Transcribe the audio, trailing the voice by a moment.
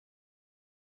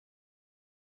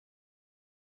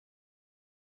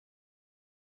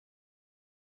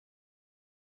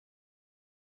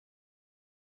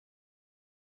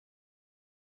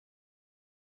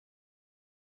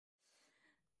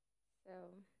So,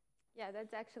 yeah,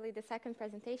 that's actually the second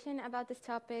presentation about this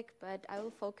topic, but I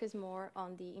will focus more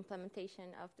on the implementation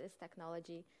of this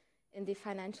technology in the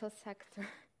financial sector.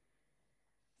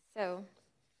 So,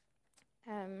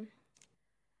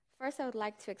 first I would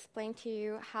like to explain to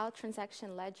you how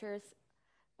transaction ledgers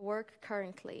work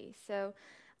currently. So,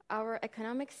 our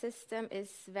economic system is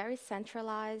very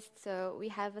centralized, so we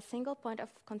have a single point of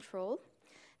control.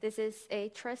 This is a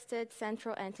trusted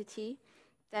central entity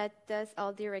that does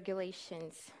all the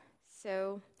regulations.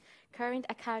 So current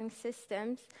accounting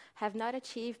systems have not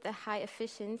achieved the high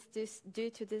efficiency due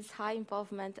to this high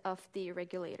involvement of the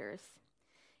regulators.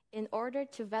 In order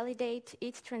to validate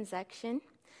each transaction,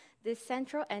 this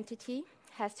central entity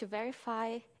has to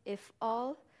verify if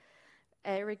all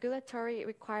regulatory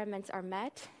requirements are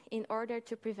met in order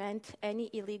to prevent any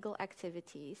illegal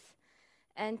activities.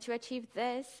 And to achieve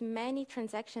this, many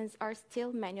transactions are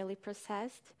still manually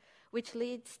processed, which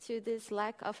leads to this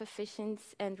lack of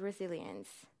efficiency and resilience.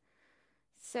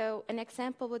 So an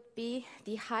example would be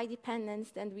the high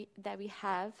dependence that we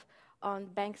have on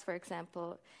banks, for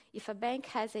example. If a bank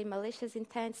has a malicious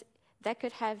intent, that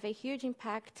could have a huge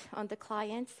impact on the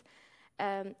clients,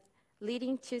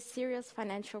 leading to serious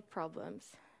financial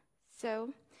problems. So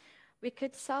we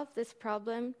could solve this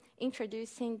problem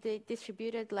introducing the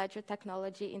distributed ledger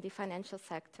technology in the financial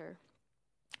sector.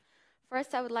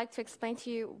 First, I would like to explain to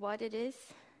you what it is.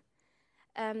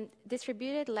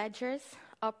 Distributed ledgers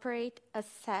operate a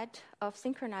set of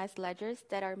synchronized ledgers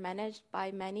that are managed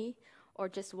by many or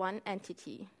just one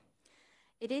entity.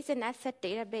 It is an asset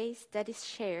database that is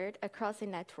shared across a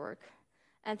network,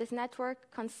 and this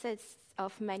network consists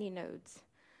of many nodes.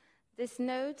 These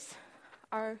nodes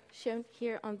are shown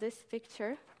here on this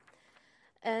picture,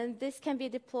 and this can be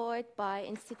deployed by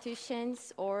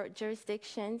institutions or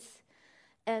jurisdictions,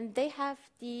 and they have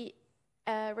the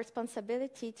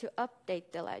responsibility to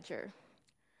update the ledger.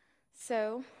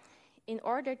 So in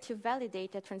order to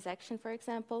validate a transaction, for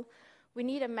example, we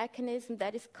need a mechanism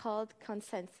that is called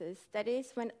consensus. That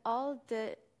is when all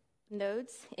the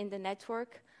nodes in the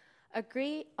network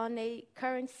agree on a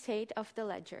current state of the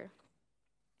ledger.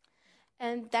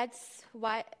 And that's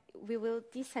why we will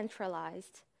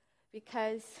decentralize,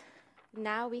 because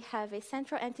now we have a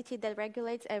central entity that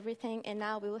regulates everything, and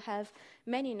now we will have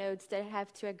many nodes that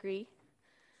have to agree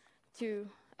to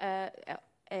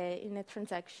in a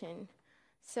transaction.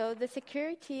 So the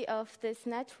security of this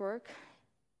network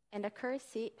and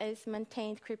accuracy is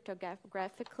maintained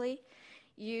cryptographically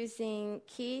using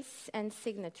keys and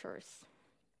signatures.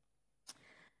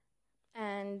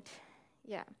 And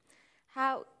yeah,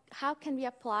 how can we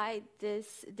apply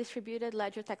this distributed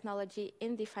ledger technology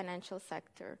in the financial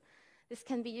sector? This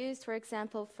can be used, for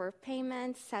example, for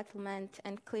payments, settlement,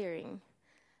 and clearing.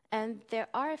 And there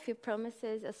are a few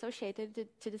promises associated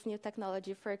to this new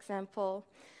technology, for example,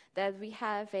 that we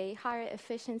have a higher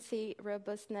efficiency,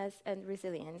 robustness, and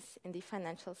resilience in the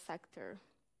financial sector.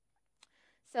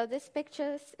 So these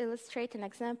pictures illustrate an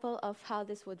example of how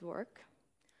this would work.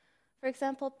 For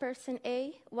example, person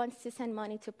A wants to send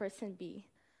money to person B.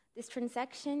 This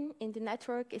transaction in the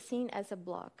network is seen as a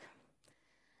block.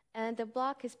 And the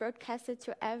block is broadcasted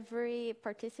to every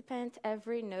participant,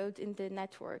 every node in the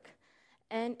network.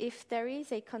 And if there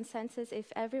is a consensus,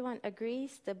 if everyone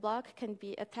agrees, the block can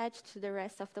be attached to the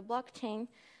rest of the blockchain,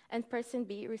 and person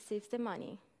B receives the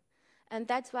money. And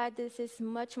that's why this is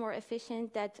much more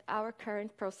efficient than our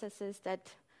current processes that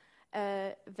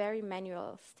are very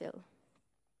manual still.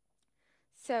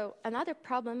 So another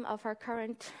problem of our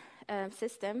current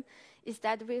system is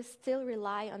that we still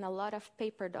rely on a lot of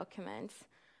paper documents,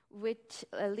 which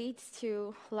leads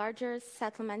to larger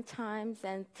settlement times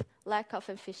and lack of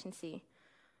efficiency.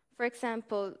 For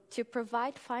example, to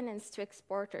provide finance to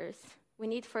exporters, we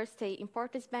need first an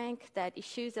importer's bank that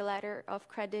issues a letter of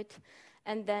credit,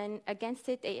 and then against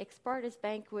it, an exporter's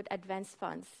bank would advance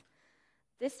funds.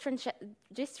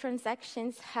 These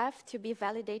transactions have to be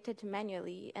validated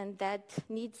manually, and that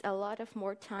needs a lot of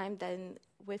more time than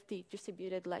with the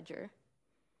distributed ledger.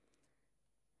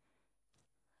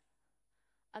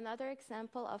 Another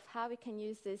example of how we can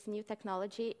use this new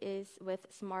technology is with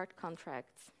smart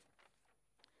contracts.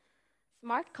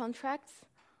 Smart contracts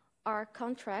are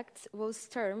contracts whose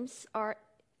terms are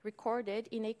recorded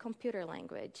in a computer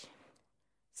language.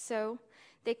 So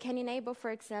they can enable,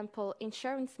 for example,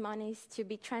 insurance monies to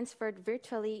be transferred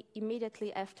virtually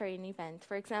immediately after an event.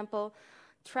 For example,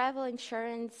 travel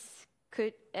insurance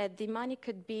the money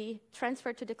could be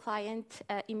transferred to the client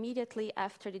immediately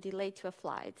after the delay to a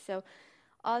flight. So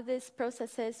all these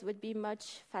processes would be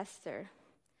much faster.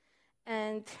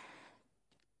 And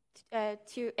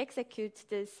to execute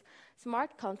these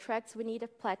smart contracts, we need a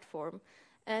platform.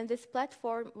 And this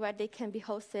platform where they can be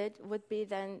hosted would be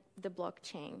then the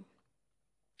blockchain.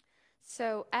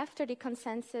 So after the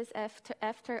consensus,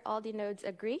 after all the nodes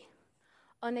agree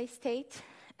on a state,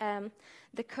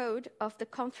 the code of the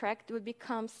contract would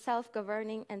become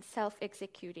self-governing and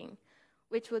self-executing,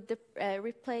 which would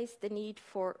replace the need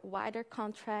for wider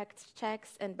contracts,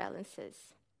 checks, and balances.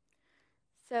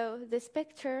 So this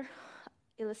picture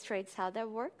illustrates how that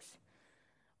works.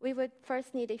 We would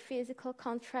first need a physical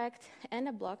contract and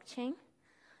a blockchain,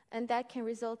 and that can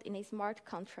result in a smart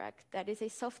contract. That is a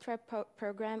software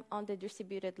program on the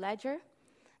distributed ledger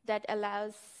that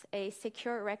allows a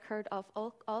secure record of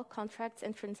all contracts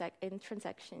and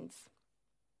transactions.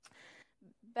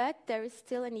 But there is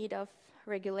still a need of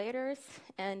regulators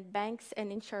and banks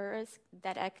and insurers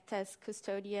that act as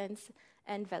custodians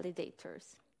and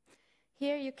validators.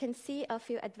 Here you can see a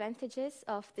few advantages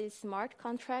of these smart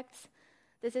contracts.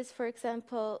 This is, for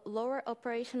example, lower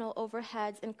operational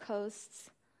overheads and costs,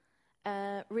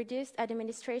 reduced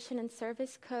administration and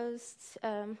service costs,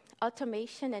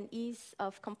 automation and ease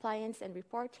of compliance and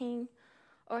reporting,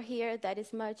 or here that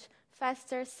is much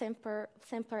faster, simpler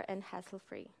and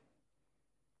hassle-free.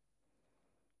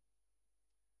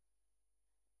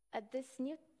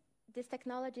 This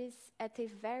technology is at a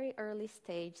very early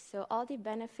stage, so all the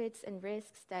benefits and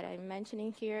risks that I'm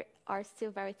mentioning here are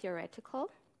still very theoretical.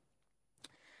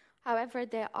 However,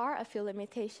 there are a few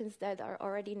limitations that are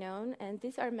already known, and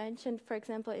these are mentioned, for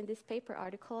example, in this paper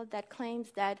article that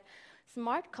claims that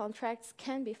smart contracts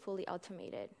can be fully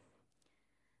automated.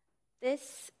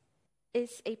 This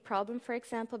is a problem, for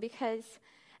example, because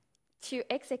to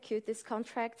execute these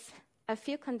contracts, a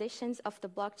few conditions of the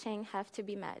blockchain have to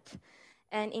be met.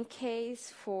 And in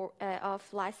case of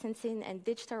licensing and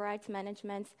digital rights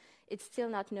management, it's still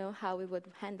not known how we would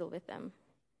handle with them.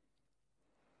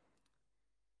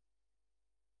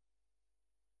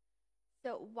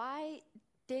 So why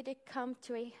did it come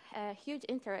to a huge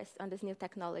interest on this new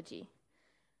technology?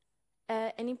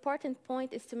 An important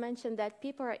point is to mention that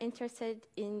people are interested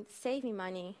in saving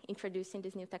money introducing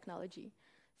this new technology.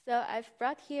 So I've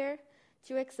brought here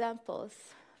two examples.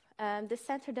 The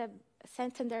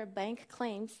Santander Bank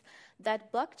claims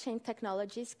that blockchain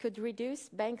technologies could reduce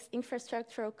banks'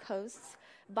 infrastructural costs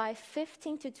by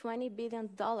 $15 to $20 billion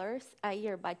a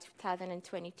year by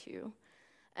 2022.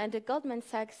 And the Goldman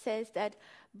Sachs says that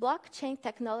blockchain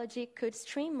technology could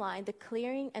streamline the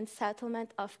clearing and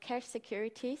settlement of cash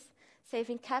securities,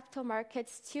 saving capital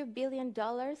markets $2 billion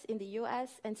in the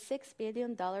US and $6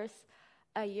 billion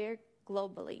a year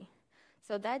globally.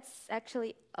 So that's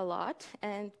actually a lot,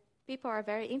 and people are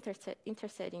very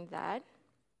interested in that.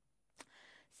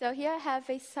 So here I have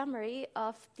a summary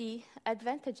of the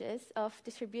advantages of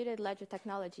distributed ledger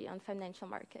technology on financial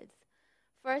markets.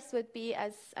 First would be,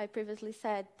 as I previously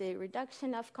said, the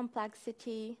reduction of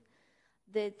complexity,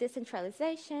 the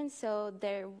decentralization, so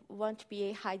there won't be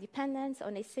a high dependence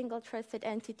on a single trusted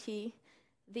entity,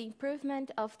 the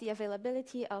improvement of the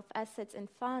availability of assets and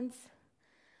funds,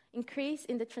 increase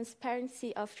in the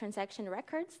transparency of transaction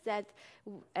records that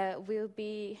will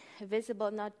be visible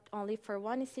not only for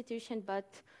one institution,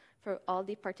 but for all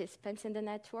the participants in the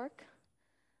network,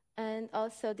 and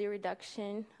also the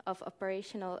reduction of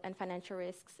operational and financial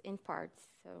risks in parts.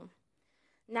 So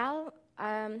now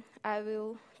I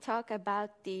will talk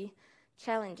about the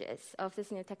challenges of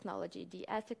this new technology, the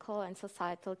ethical and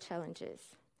societal challenges.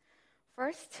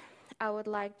 First, I would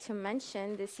like to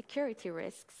mention the security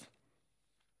risks.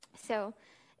 So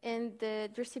in the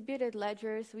distributed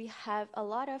ledgers, we have a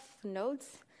lot of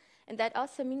nodes, and that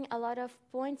also means a lot of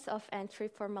points of entry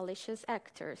for malicious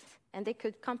actors, and they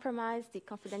could compromise the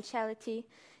confidentiality,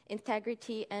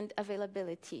 integrity, and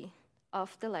availability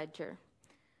of the ledger.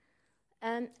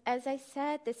 And as I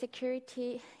said, the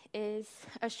security is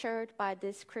assured by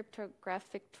these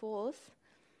cryptographic tools,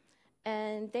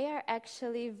 and they are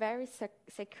actually very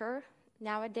secure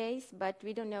nowadays, but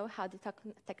we don't know how the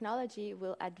technology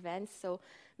will advance. So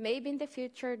maybe in the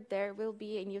future there will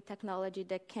be a new technology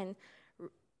that can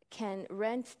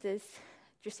rent these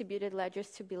distributed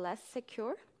ledgers to be less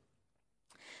secure.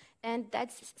 And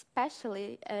that's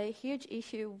especially a huge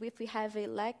issue if we have a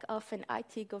lack of an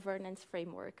IT governance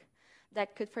framework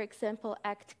that could, for example,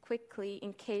 act quickly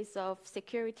in case of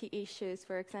security issues,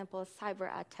 for example, a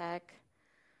cyber attack.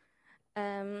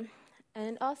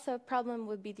 And also a problem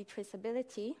would be the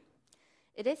traceability.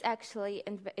 It is actually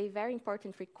a very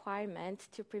important requirement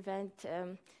to prevent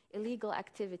illegal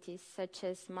activities such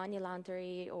as money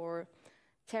laundering or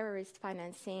terrorist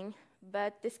financing,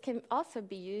 but this can also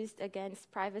be used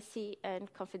against privacy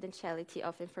and confidentiality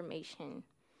of information.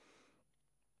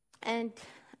 And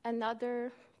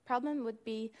another problem would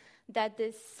be that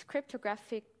these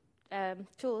cryptographic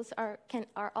tools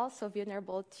are also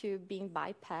vulnerable to being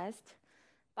bypassed.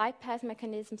 Bypass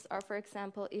mechanisms are, for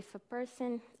example, if a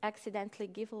person accidentally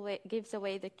gives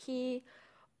away the key,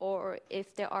 or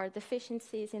if there are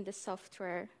deficiencies in the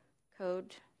software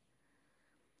code.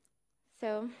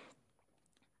 So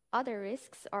other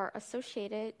risks are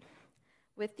associated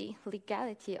with the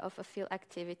legality of a field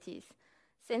activities.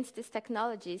 Since this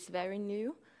technology is very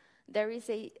new, there is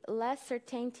a less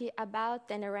certainty about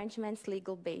an arrangement's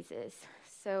legal basis.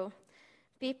 So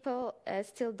people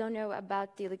still don't know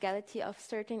about the legality of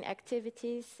certain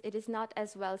activities. It is not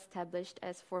as well established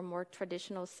as for more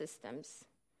traditional systems.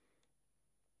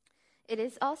 It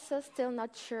is also still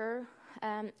not sure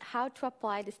how to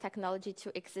apply this technology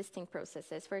to existing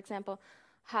processes. For example,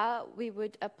 how we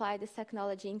would apply this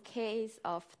technology in case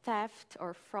of theft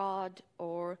or fraud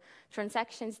or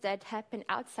transactions that happen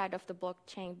outside of the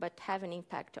blockchain but have an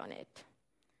impact on it.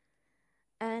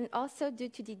 And also due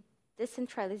to the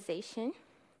decentralization,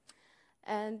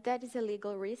 that is a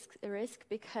legal risk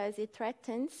because it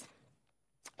threatens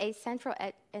a central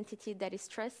entity that is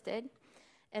trusted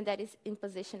and that is in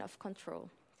position of control.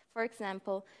 For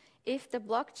example, if the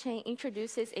blockchain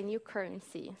introduces a new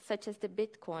currency, such as the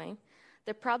Bitcoin,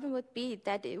 the problem would be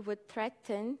that it would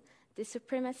threaten the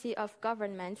supremacy of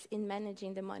governments in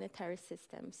managing the monetary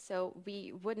system. So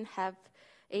we wouldn't have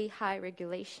a high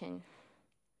regulation.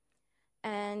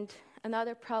 And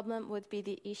another problem would be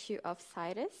the issue of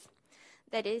situs.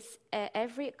 That is,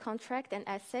 every contract and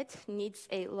asset needs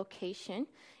a location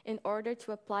in order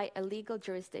to apply a legal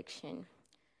jurisdiction.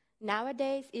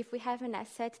 Nowadays, if we have an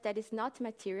asset that is not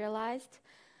materialized,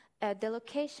 the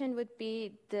location would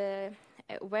be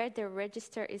where the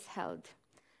register is held.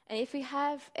 And if we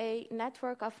have a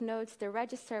network of nodes, the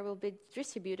register will be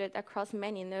distributed across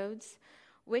many nodes,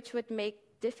 which would make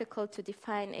it difficult to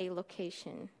define a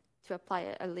location to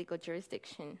apply a legal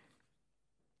jurisdiction.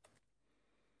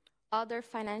 Other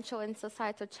financial and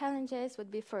societal challenges would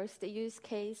be first the use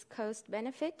case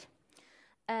cost-benefit.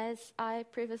 As I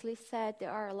previously said,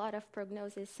 there are a lot of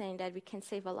prognoses saying that we can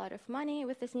save a lot of money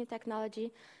with this new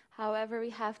technology. However, we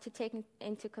have to take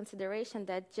into consideration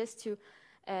that just to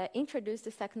introduce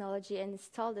this technology and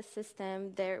install the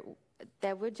system,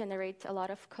 that would generate a lot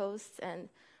of costs, and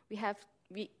we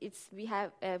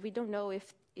don't know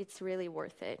if it's really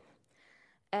worth it.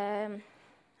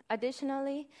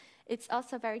 Additionally, it's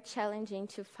also very challenging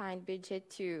to find budget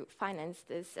to finance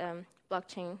this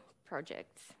blockchain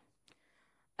projects.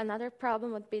 Another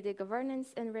problem would be the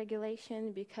governance and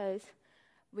regulation, because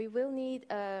we will need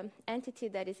an entity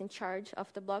that is in charge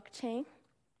of the blockchain.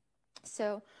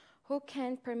 So who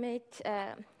can permit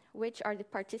which are the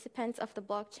participants of the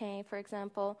blockchain, for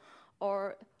example,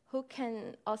 or who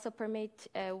can also permit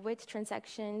which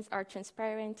transactions are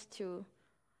transparent to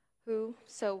who?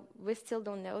 So we still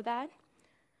don't know that.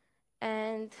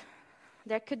 And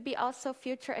there could be also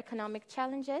future economic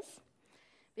challenges,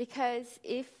 because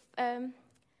if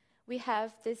we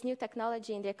have this new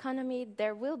technology in the economy,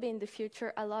 there will be in the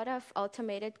future a lot of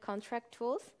automated contract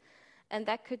tools, and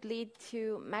that could lead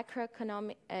to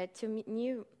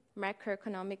new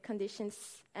macroeconomic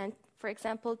conditions, and, for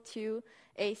example, to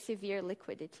a severe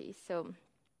liquidity. So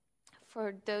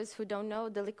for those who don't know,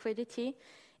 the liquidity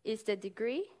is the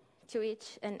degree to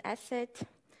which an asset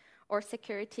or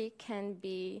security can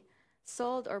be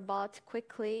sold or bought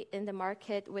quickly in the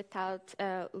market without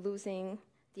losing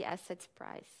the asset's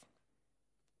price.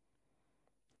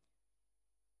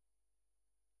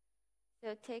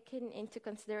 So taking into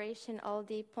consideration all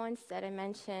the points that I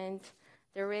mentioned,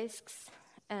 the risks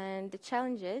and the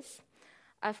challenges,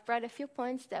 I've brought a few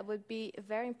points that would be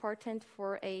very important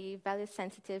for a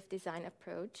value-sensitive design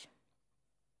approach.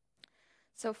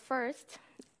 So first,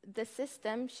 the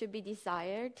system should be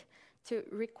desired to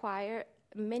require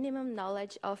minimum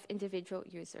knowledge of individual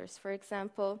users. For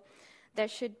example, there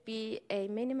should be a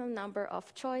minimum number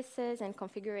of choices and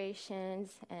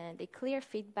configurations and a clear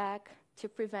feedback to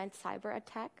prevent cyber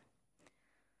attack.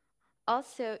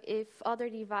 Also, if other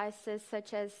devices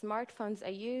such as smartphones are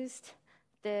used,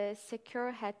 the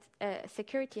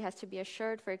security has to be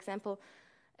assured. For example,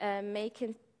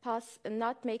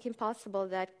 not making possible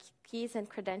that keys and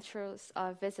credentials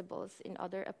are visible in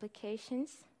other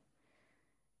applications.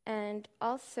 And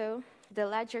also, the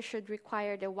ledger should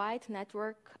require the wide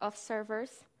network of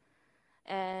servers,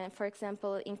 for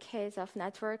example, in case of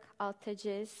network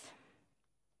outages.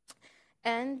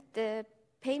 And the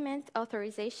payment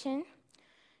authorization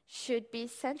should be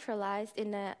centralized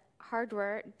in a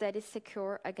hardware that is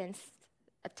secure against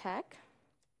attack.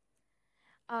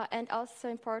 And also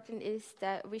important is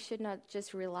that we should not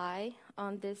just rely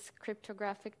on these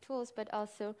cryptographic tools, but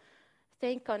also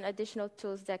think on additional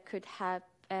tools that could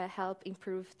help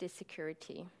improve the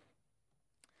security.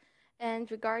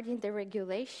 And regarding the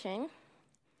regulation,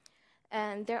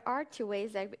 there are two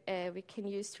ways that we can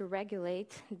use to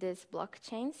regulate these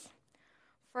blockchains.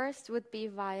 First would be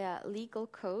via legal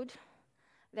code.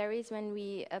 There is when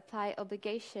we apply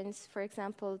obligations, for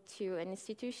example, to an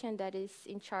institution that is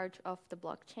in charge of the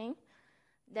blockchain.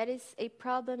 That is a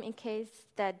problem in case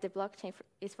that the blockchain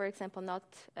is, for example, not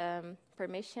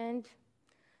permissioned.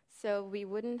 So we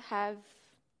wouldn't have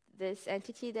this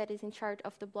entity that is in charge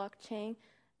of the blockchain.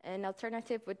 An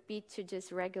alternative would be to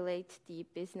just regulate the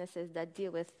businesses that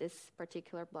deal with this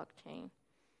particular blockchain.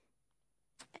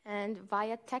 And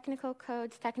via technical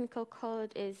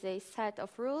code is a set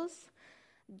of rules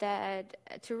that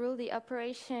to rule the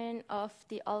operation of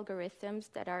the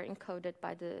algorithms that are encoded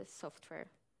by the software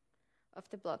of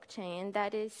the blockchain. And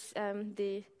that is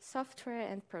the software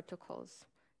and protocols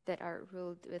that are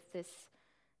ruled with this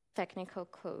technical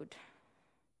code.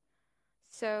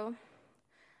 So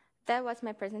that was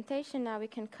my presentation. Now we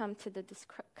can come to the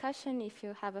discussion if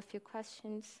you have a few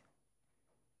questions.